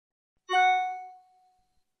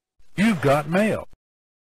You've got mail.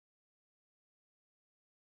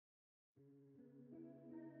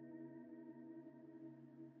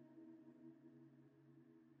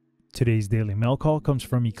 Today's Daily Mail Call comes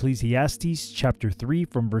from Ecclesiastes chapter 3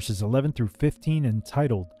 from verses 11 through 15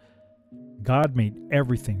 entitled, God made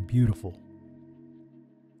everything beautiful.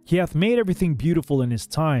 He hath made everything beautiful in his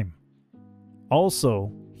time.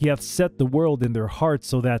 Also, he hath set the world in their hearts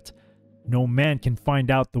so that no man can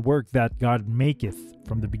find out the work that God maketh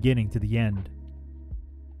from the beginning to the end.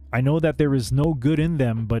 I know that there is no good in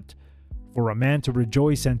them, but for a man to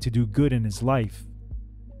rejoice and to do good in his life.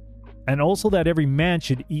 And also that every man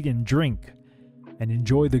should eat and drink, and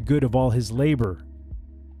enjoy the good of all his labor.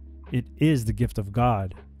 It is the gift of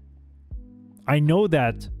God. I know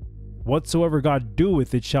that whatsoever God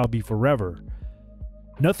doeth, it shall be forever.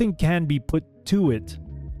 Nothing can be put to it,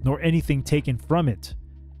 nor anything taken from it.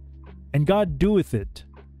 And God doeth it,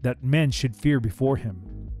 that men should fear before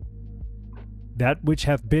him. That which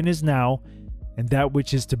hath been is now, and that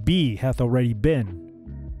which is to be hath already been.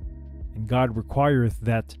 And God requireth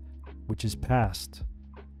that which is past.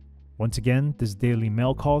 Once again, this Daily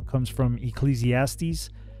Mail Call comes from Ecclesiastes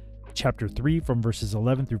chapter 3 from verses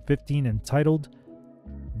 11 through 15 entitled,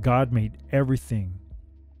 God made everything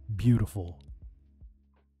beautiful.